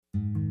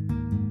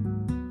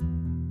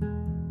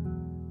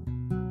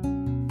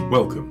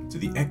Welcome to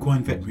the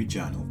Equine Veterinary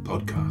Journal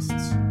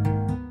podcasts.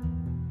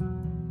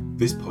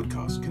 This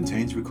podcast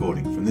contains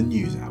recording from the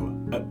News Hour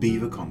at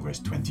Beaver Congress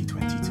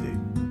 2022.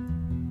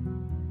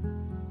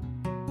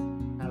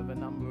 I have a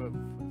number of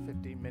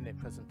 15-minute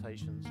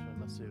presentations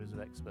from a series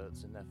of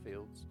experts in their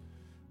fields.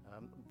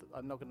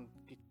 I'm not going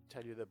to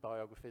tell you their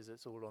biographies,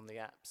 it's all on the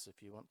apps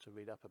if you want to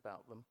read up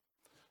about them.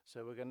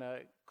 So we're going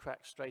to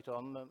crack straight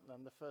on,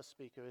 and the first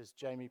speaker is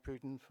Jamie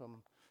Pruden,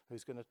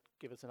 who's going to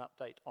give us an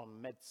update on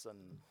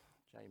medicine.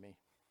 Jamie.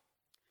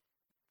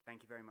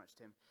 Thank you very much,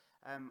 Tim.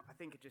 I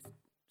think I'd just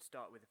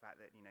start with the fact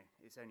that,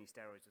 it's only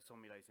steroids or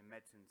somnolose in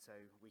medicine, so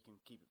we can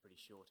keep it pretty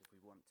short if we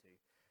want to.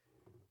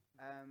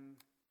 I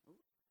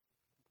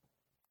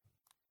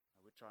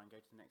would try and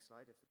go to the next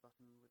slide if the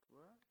button would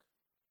work.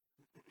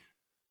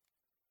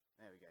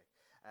 There we go.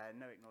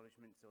 No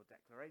acknowledgements or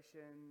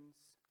declarations.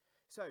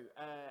 So,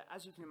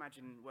 as you can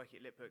imagine, working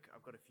at Liphook,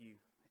 I've got a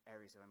few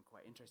areas that I'm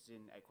quite interested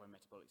in, equine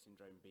metabolic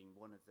syndrome being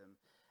one of them,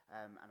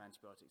 and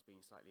antibiotics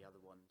being a slightly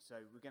other one. So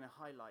we're going to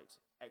highlight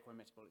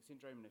equine metabolic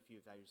syndrome and a few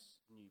of those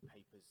new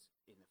papers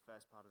in the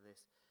first part of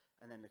this,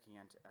 and then looking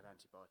at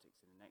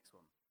antibiotics in the next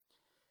one.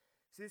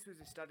 So this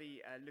was a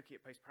study looking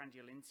at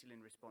postprandial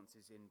insulin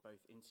responses in both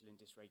insulin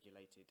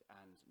dysregulated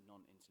and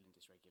non-insulin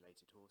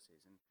dysregulated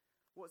horses. And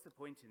what's the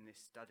point in this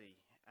study?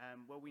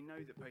 Well, we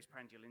know that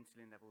postprandial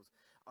insulin levels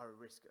are a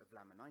risk of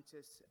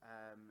laminitis,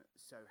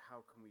 so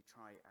how can we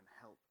try and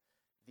help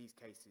these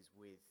cases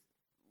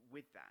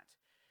with that?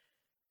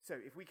 So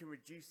if we can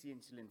reduce the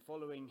insulin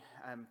following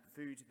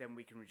food, then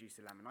we can reduce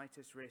the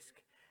laminitis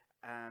risk.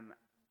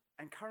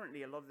 And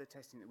currently, a lot of the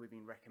testing that we've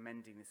been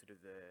recommending,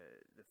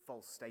 the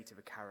false state of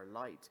a Cara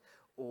Light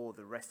or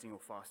the resting or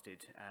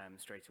fasted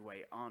straight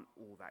away, aren't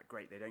all that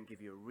great. They don't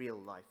give you a real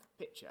life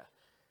picture.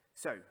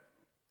 So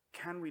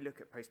can we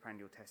look at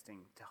postprandial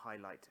testing to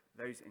highlight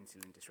those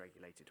insulin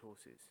dysregulated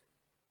horses?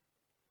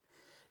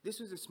 This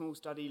was a small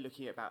study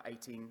looking at about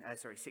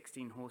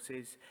 16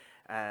 horses,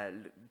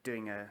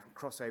 doing a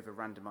crossover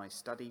randomized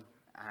study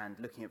and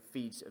looking at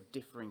feeds of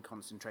differing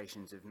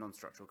concentrations of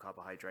non-structural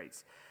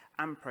carbohydrates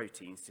and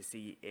proteins to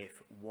see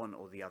if one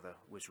or the other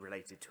was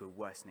related to a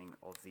worsening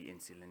of the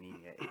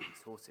insulinemia in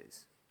these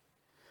horses.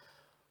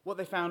 What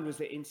they found was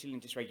that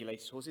insulin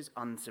dysregulated horses,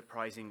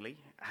 unsurprisingly,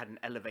 had an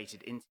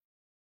elevated insulin,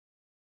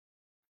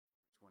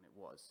 which one it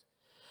was.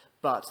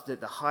 But that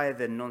the higher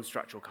the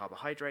non-structural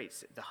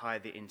carbohydrates, the higher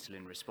the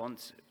insulin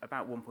response,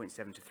 about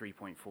 1.7 to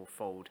 3.4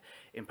 fold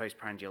in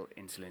postprandial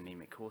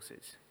insulinemic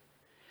horses.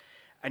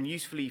 And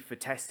usefully for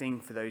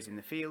testing for those in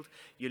the field,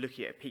 you're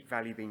looking at a peak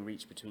value being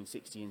reached between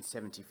 60 and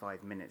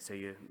 75 minutes, so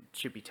you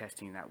should be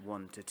testing that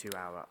 1 to 2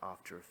 hour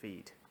after a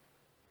feed.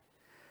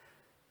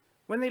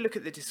 When they look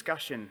at the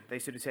discussion, they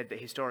sort of said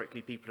that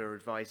historically people are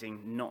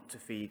advising not to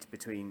feed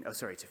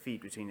to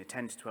feed between a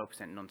 10 to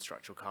 12%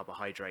 non-structural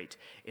carbohydrate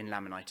in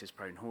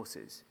laminitis-prone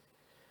horses.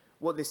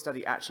 What this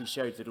study actually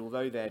showed that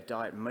although their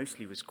diet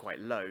mostly was quite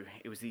low,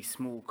 it was these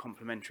small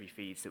complementary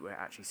feeds that were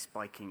actually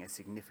spiking a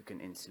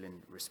significant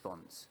insulin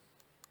response.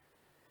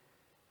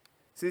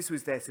 So this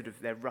was their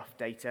rough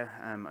data.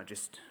 I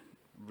just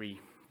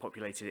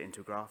repopulated it into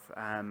a graph,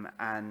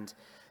 and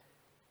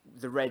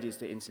the red is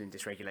the insulin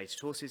dysregulated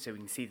horses, so we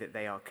can see that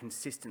they are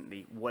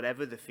consistently,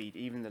 whatever the feed,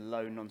 even the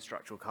low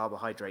non-structural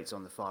carbohydrates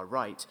on the far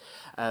right,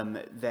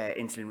 their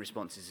insulin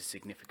responses are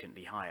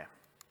significantly higher.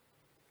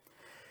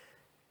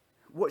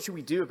 What should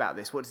we do about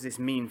this? What does this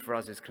mean for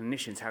us as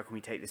clinicians? How can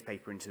we take this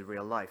paper into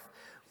real life?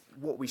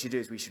 What we should do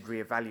is we should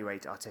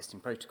reevaluate our testing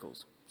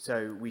protocols.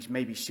 So we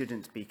maybe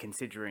shouldn't be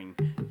considering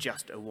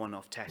just a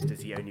one-off test as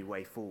the only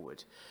way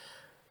forward.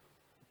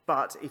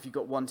 But if you've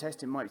got one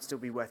test, it might still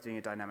be worth doing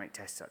a dynamic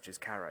test such as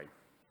Caro.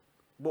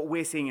 What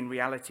we're seeing in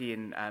reality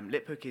in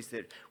Liphook is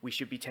that we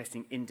should be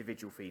testing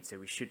individual feeds. So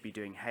we should be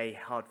doing hay,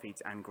 hard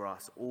feeds, and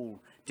grass,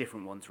 all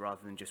different ones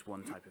rather than just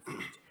one type of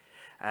feed.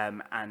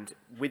 And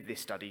with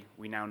this study,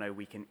 we now know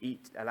we can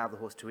allow the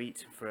horse to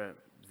eat for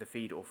the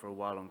feed or for a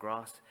while on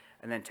grass,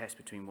 and then test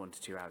between 1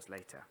 to 2 hours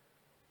later.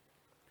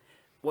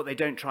 What they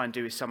don't try and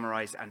do is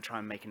summarize and try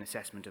and make an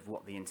assessment of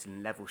what the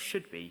insulin level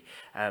should be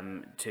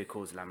to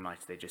cause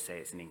laminitis. They just say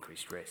it's an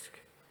increased risk.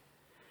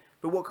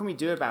 But what can we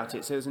do about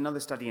it? So there's another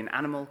study in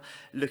animal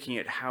looking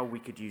at how we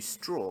could use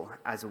straw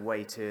as a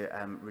way to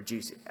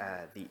reduce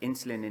the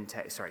insulin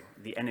intake,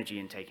 the energy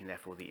intake and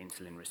therefore the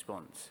insulin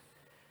response.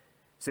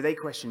 So they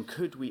question,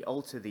 could we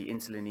alter the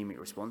insulinemic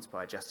response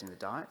by adjusting the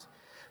diet?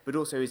 But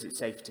also, is it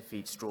safe to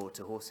feed straw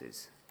to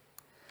horses?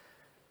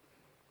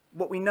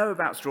 What we know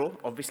about straw,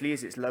 obviously,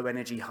 is it's low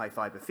energy, high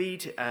fiber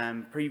feed.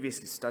 Previous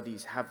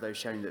studies have though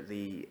shown that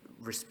the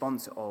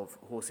response of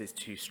horses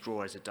to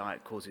straw as a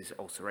diet causes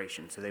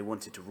ulceration, so they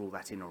wanted to rule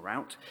that in or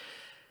out.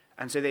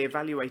 And so they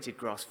evaluated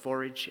grass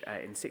forage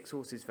in 6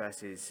 horses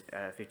versus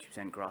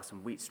 50% grass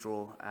and wheat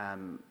straw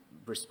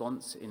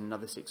response in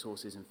another 6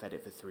 horses and fed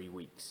it for 3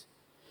 weeks.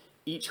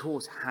 Each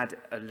horse had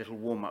a little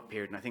warm-up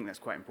period, and I think that's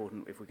quite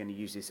important if we're going to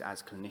use this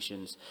as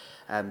clinicians,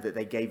 that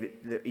they gave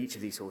each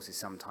of these horses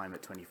some time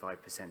at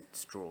 25%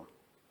 straw.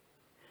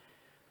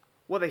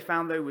 What they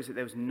found, though, was that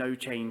there was no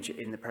change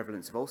in the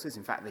prevalence of ulcers.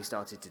 In fact, they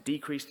started to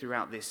decrease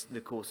throughout the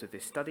course of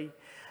this study.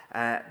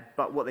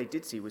 But what they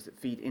did see was that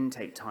feed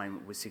intake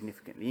time was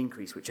significantly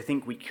increased, which I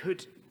think we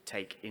could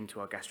take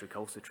into our gastric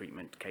ulcer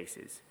treatment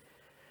cases.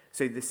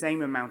 So the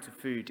same amount of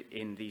food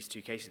in these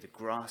two cases, the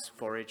grass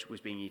forage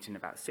was being eaten in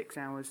about 6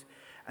 hours,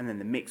 and then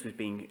the mix was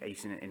being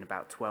eaten in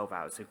about 12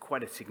 hours. So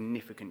quite a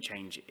significant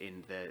change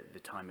in the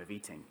time of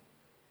eating.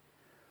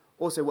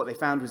 Also, what they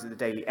found was that the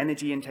daily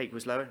energy intake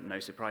was lower, no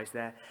surprise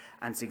there,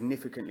 and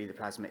significantly the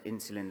plasma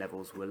insulin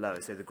levels were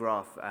lower. So the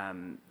graph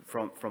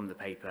from the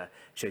paper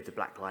showed the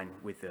black line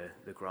with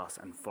the grass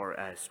and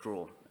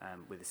straw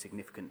with a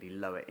significantly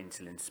lower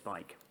insulin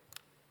spike.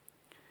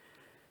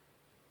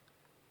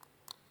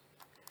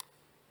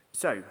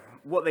 So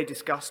what they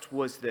discussed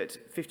was that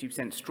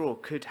 50% straw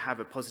could have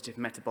a positive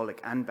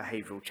metabolic and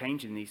behavioral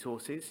change in these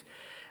horses,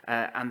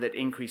 and that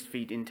increased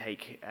feed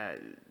intake,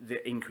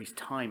 the increased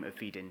time of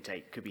feed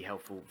intake could be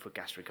helpful for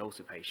gastric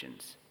ulcer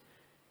patients.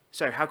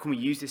 So how can we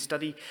use this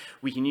study?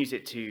 We can use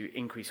it to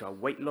increase our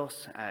weight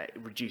loss,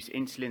 reduce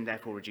insulin,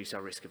 therefore reduce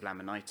our risk of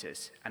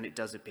laminitis, and it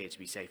does appear to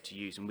be safe to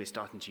use, and we're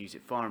starting to use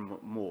it far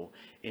more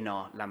in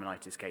our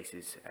laminitis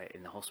cases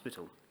in the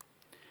hospital.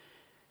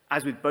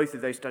 As with both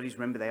of those studies,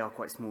 remember they are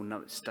quite small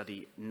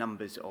study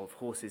numbers of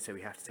horses, so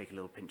we have to take a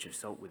little pinch of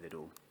salt with it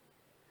all.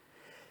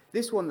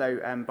 This one,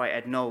 though, by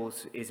Ed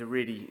Knowles, is a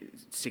really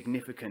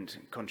significant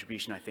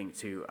contribution, I think,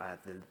 to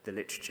the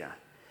literature.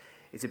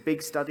 It's a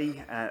big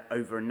study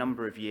over a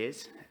number of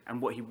years, and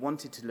what he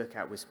wanted to look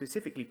at was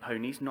specifically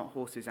ponies, not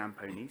horses and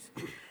ponies.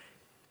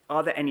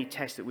 Are there any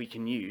tests that we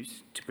can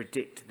use to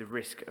predict the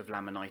risk of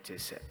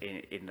laminitis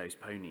in those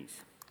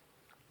ponies?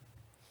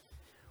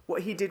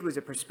 What he did was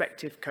a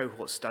prospective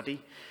cohort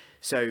study,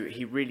 so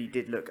he really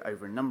did look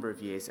over a number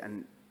of years,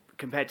 and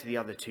compared to the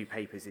other two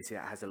papers, it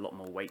has a lot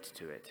more weight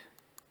to it.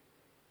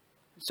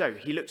 So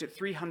he looked at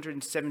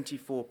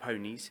 374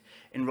 ponies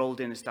enrolled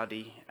in a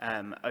study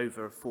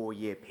over a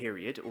 4-year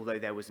period, although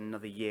there was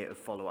another year of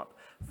follow-up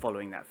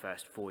following that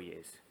first 4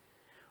 years.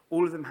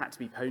 All of them had to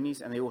be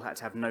ponies, and they all had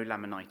to have no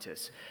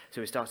laminitis,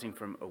 so we're starting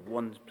from a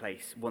one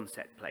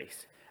set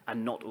place,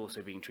 and not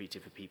also being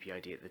treated for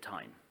PPID at the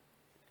time.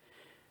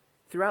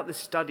 Throughout the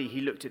study, he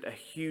looked at a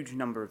huge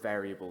number of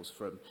variables,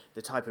 from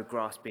the type of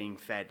grass being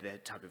fed, the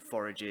type of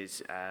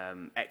forages,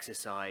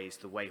 exercise,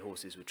 the way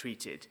horses were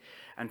treated,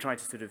 and tried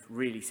to sort of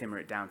really simmer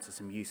it down to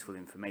some useful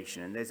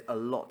information. And there's a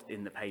lot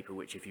in the paper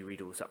which, if you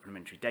read all the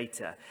supplementary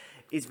data,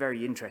 is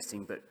very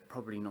interesting, but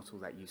probably not all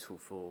that useful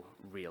for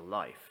real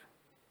life.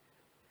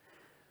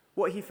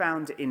 What he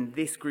found in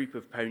this group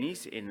of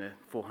ponies, in the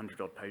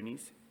 400-odd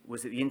ponies,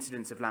 was that the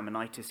incidence of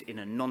laminitis in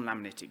a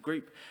non-laminitic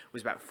group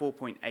was about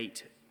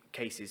 4.8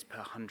 cases per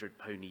 100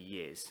 pony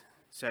years.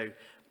 So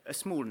a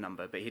small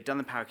number, but he'd done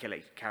the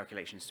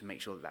calculations to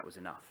make sure that that was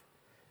enough.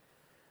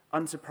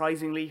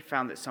 Unsurprisingly,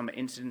 found that summer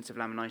incidence of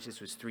laminitis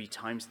was 3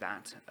 times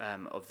that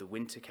of the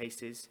winter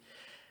cases.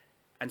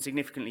 And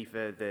significantly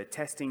for the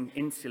testing,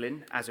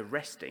 insulin as a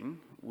resting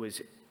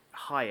was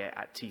higher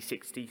at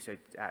T60, so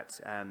at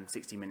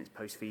 60 minutes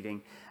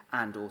post-feeding,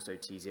 and also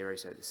T0,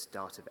 so at the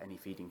start of any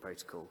feeding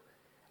protocol,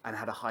 and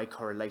had a high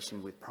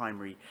correlation with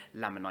primary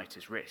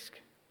laminitis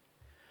risk.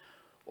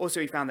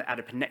 Also, he found that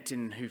adiponectin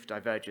and hoof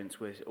divergence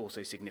were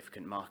also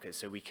significant markers,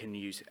 so we can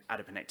use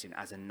adiponectin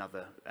as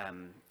another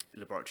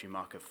laboratory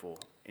marker for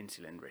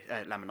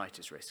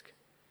laminitis risk.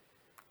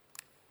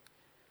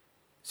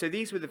 So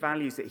these were the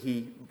values that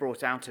he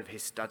brought out of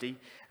his study,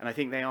 and I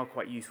think they are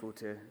quite useful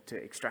to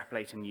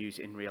extrapolate and use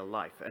in real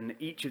life. And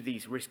each of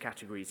these risk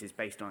categories is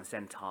based on a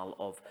centile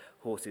of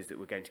horses that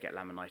were going to get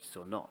laminitis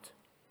or not.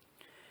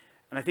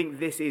 And I think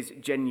this is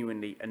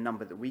genuinely a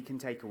number that we can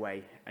take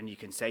away, and you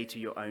can say to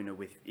your owner,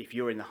 if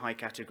you're in the high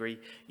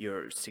category,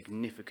 you're at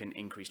significant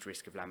increased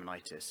risk of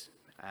laminitis.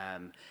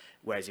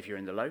 Whereas if you're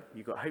in the low,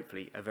 you've got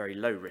hopefully a very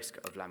low risk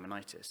of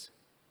laminitis.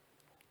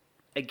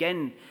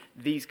 Again,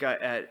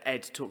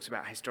 Ed talks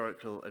about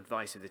historical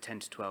advice of the 10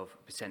 to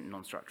 12%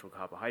 non-structural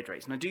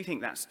carbohydrates, and I do think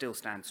that still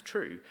stands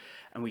true,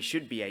 and we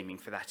should be aiming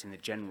for that in the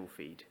general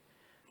feed.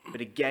 But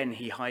again,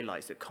 he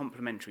highlights that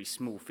complementary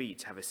small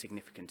feeds have a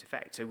significant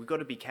effect. So we've got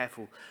to be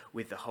careful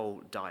with the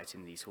whole diet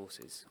in these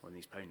horses, or in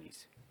these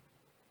ponies.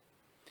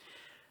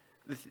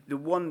 The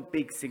one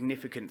big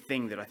significant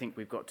thing that I think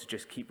we've got to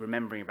just keep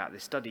remembering about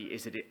this study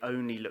is that it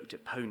only looked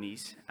at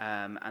ponies,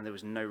 and there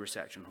was no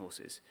research on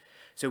horses.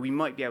 So we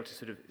might be able to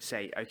sort of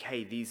say,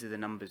 okay, these are the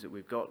numbers that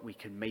we've got, we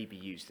can maybe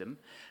use them,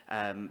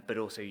 but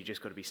also you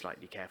just got to be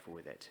slightly careful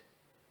with it.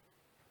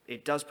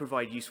 It does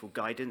provide useful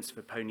guidance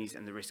for ponies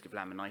and the risk of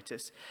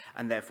laminitis,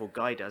 and therefore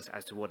guide us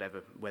as to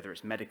whether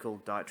it's medical,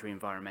 dietary,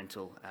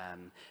 environmental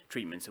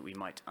treatments that we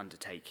might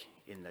undertake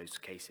in those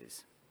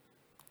cases.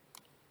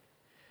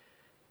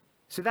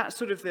 So that's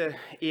sort of the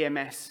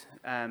EMS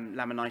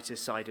laminitis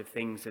side of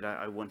things that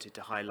I wanted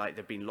to highlight.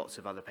 There have been lots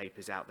of other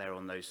papers out there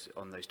on those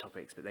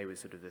topics, but they were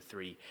sort of the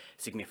 3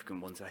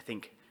 significant ones that I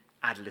think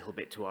add a little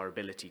bit to our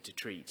ability to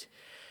treat.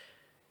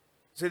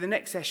 So the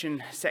next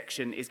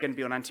section is going to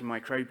be on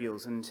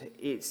antimicrobials, and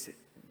it's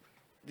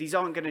These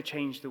aren't going to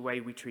change the way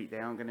we treat, they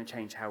aren't going to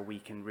change how we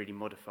can really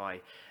modify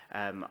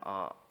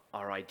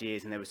our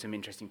ideas, and there were some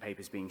interesting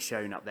papers being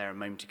shown up there a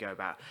moment ago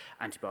about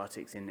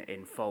antibiotics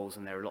in foals,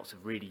 and there are lots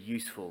of really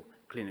useful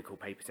clinical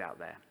papers out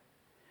there.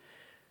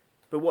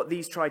 But what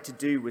these tried to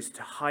do was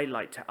to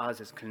highlight to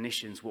us as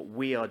clinicians what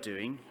we are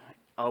doing.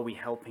 Are we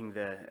helping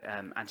the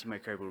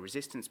antimicrobial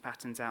resistance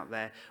patterns out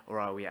there, or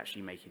are we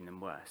actually making them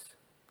worse?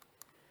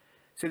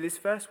 So this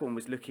first one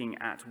was looking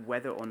at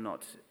whether or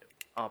not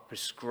our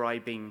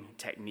prescribing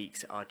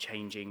techniques are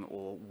changing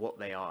or what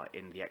they are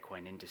in the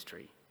equine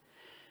industry.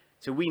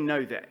 So we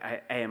know that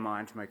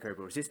AMR,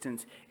 antimicrobial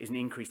resistance, is an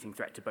increasing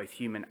threat to both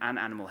human and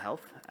animal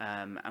health,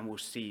 and we'll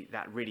see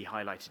that really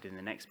highlighted in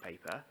the next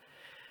paper.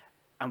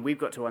 And we've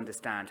got to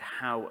understand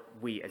how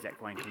we as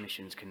equine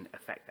clinicians can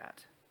affect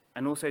that.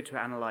 And also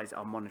to analyse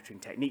our monitoring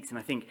techniques. And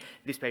I think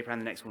this paper and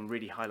the next one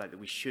really highlight that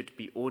we should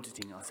be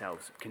auditing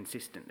ourselves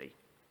consistently.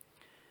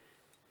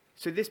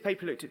 So this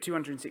paper looked at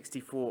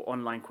 264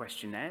 online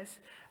questionnaires,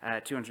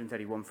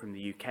 231 from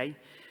the UK.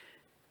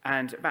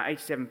 And about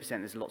 87%,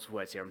 there's lots of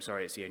words here, I'm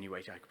sorry, it's the only way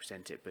I could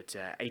present it, but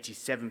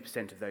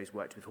 87% of those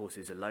worked with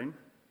horses alone.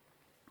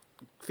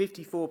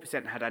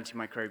 54% had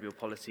antimicrobial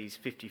policies,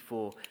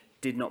 54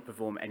 did not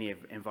perform any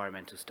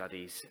environmental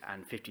studies,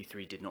 and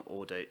 53 did not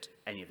audit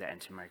any of their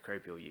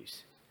antimicrobial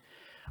use.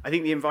 I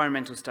think the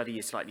environmental study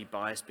is slightly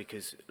biased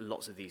because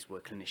lots of these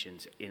were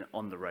clinicians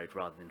on the road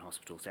rather than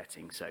hospital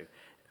settings, so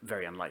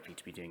very unlikely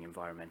to be doing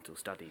environmental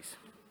studies.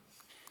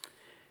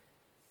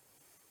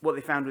 What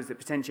they found was that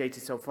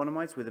potentiated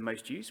sulfonamides were the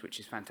most used,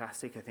 which is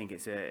fantastic. I think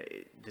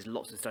there's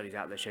lots of studies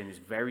out there showing there's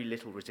very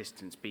little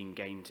resistance being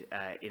gained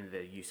in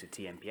the use of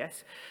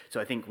TMPS. So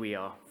I think we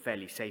are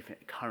fairly safe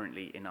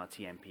currently in our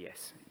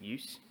TMPS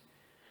use.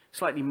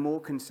 Slightly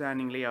more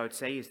concerningly, I would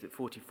say, is that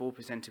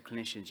 44% of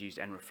clinicians used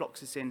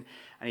enrofloxacin,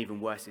 and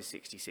even worse is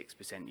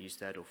 66% used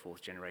third or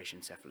fourth generation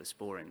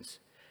cephalosporins.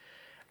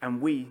 And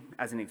we,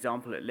 as an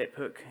example at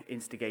Liphook,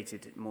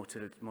 instigated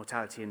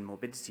mortality and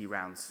morbidity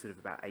rounds sort of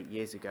about 8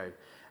 years ago.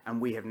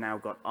 And we have now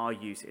got our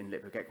use in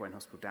Liphook Equine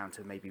Hospital down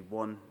to maybe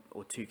 1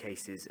 or 2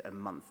 cases a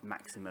month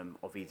maximum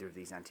of either of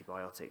these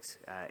antibiotics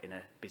in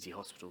a busy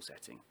hospital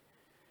setting.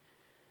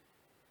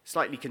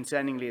 Slightly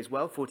concerningly as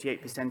well,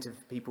 48%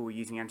 of people were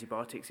using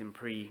antibiotics in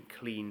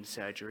pre-clean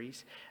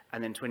surgeries,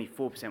 and then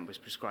 24% was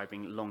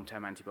prescribing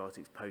long-term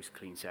antibiotics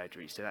post-clean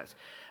surgery. So that's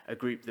a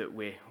group that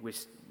we're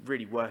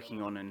really working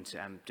on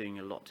and doing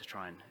a lot to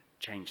try and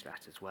change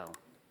that as well.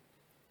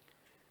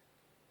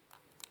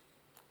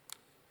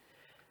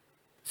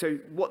 So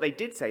what they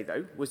did say,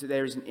 though, was that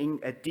there is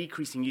a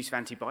decreasing use of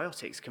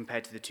antibiotics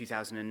compared to the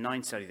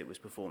 2009 study that was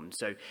performed.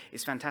 So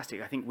it's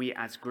fantastic. I think we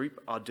as a group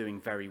are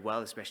doing very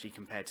well, especially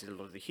compared to a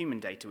lot of the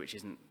human data, which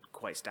isn't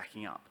quite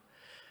stacking up.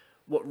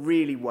 What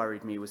really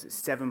worried me was that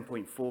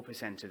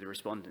 7.4% of the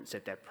respondents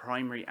said their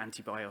primary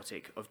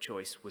antibiotic of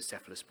choice was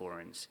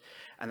cephalosporins.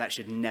 And that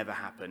should never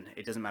happen.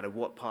 It doesn't matter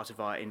what part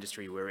of our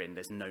industry we're in,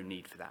 there's no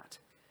need for that.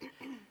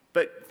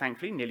 But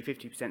thankfully, nearly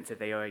 50% said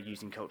they are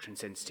using culture and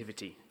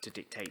sensitivity to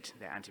dictate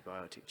their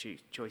antibiotic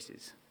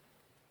choices.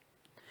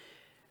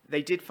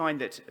 They did find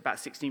that about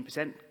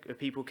 16% of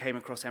people came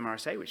across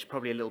MRSA, which is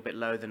probably a little bit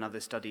lower than other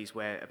studies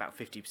where about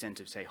 50%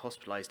 of, say,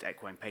 hospitalized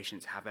equine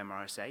patients have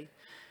MRSA.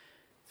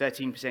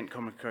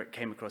 13%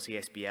 came across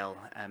ESBL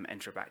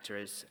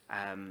Enterobacterus,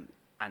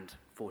 and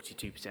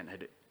 42%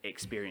 had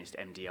experienced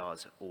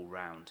MDRs all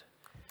round.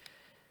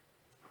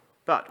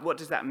 But what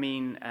does that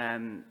mean?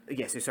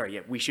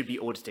 We should be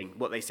auditing.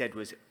 What they said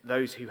was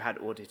those who had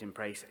audit in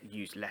place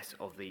used less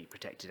of the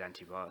protected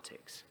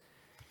antibiotics.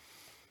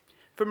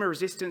 From a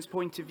resistance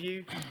point of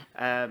view,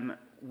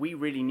 we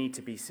really need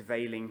to be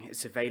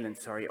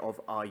surveillance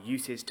of our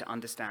uses to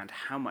understand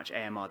how much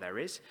AMR there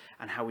is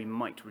and how we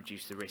might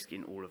reduce the risk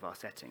in all of our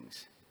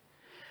settings.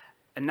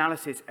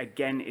 Analysis,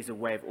 again, is a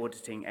way of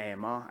auditing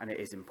AMR, and it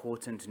is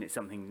important, and it's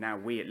something now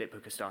we at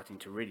Liphook are starting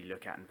to really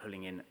look at and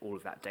pulling in all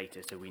of that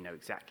data so we know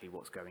exactly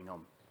what's going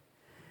on.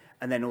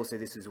 And then also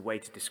this is a way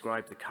to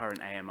describe the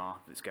current AMR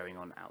that's going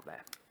on out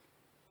there.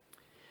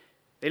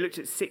 They looked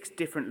at 6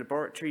 different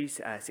laboratories,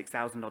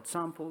 6,000 odd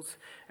samples,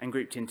 and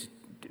grouped into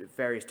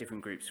various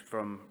different groups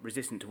from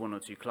resistant to 1 or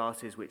 2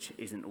 classes, which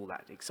isn't all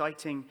that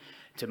exciting,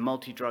 to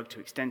multi-drug,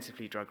 to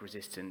extensively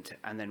drug-resistant,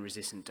 and then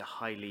resistant to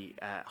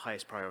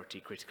highest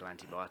priority critical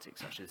antibiotics,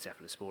 such as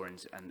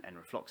cephalosporins and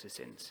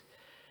enrofloxacins.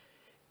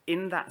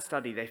 In that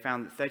study, they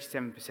found that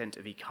 37%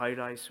 of E.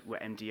 coli were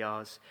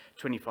MDRs,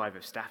 25%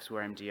 of staph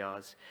were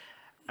MDRs,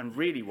 and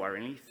really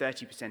worryingly,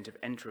 30% of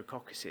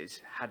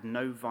enterococcuses had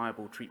no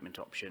viable treatment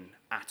option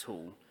at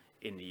all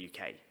in the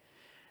UK.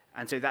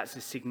 And so that's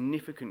a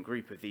significant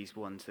group of these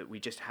ones that we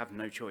just have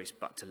no choice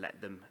but to let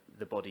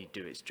the body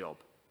do its job.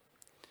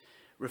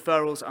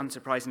 Referrals,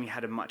 unsurprisingly,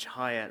 had a much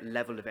higher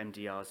level of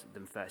MDRs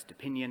than first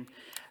opinion,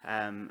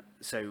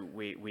 so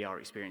we are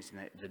experiencing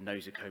the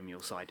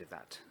nosocomial side of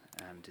that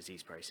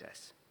disease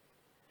process.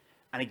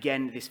 And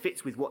again, this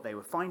fits with what they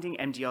were finding.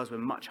 MDRs were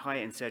much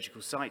higher in surgical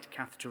site,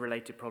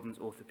 catheter-related problems,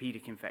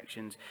 orthopedic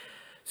infections.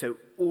 So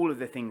all of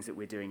the things that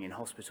we're doing in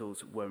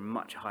hospitals were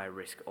much higher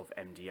risk of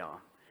MDR.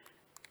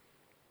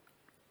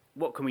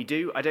 what can we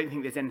do? I don't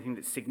think there's anything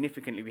that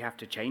significantly we have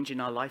to change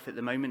in our life at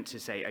the moment to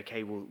say,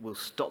 okay, we'll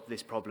stop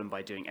this problem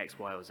by doing X,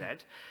 Y, or Z.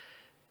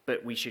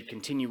 But we should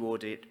continue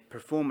audit,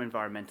 perform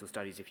environmental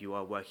studies if you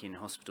are working in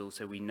hospitals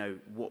so we know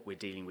what we're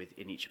dealing with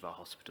in each of our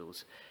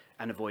hospitals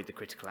and avoid the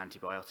critical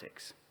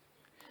antibiotics.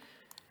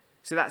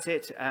 So that's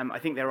it. I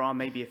think there are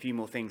maybe a few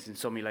more things in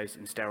Somulose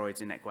and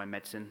steroids in equine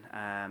medicine,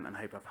 and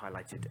I hope I've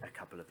highlighted a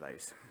couple of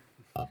those.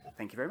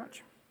 Thank you very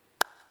much.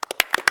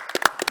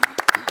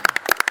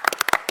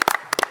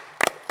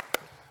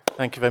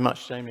 Thank you very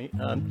much, Jamie.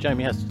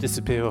 Jamie has to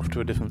disappear off to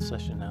a different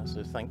session now,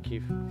 so thank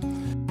you.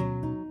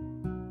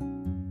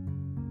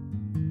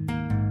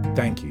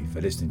 Thank you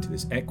for listening to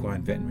this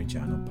Equine Veterinary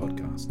Journal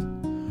podcast.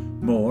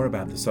 More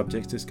about the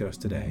subjects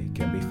discussed today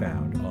can be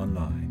found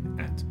online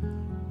at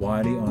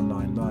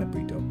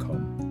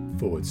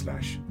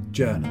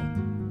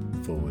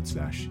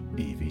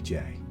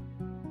wileyonlinelibrary.com/journal/EVJ.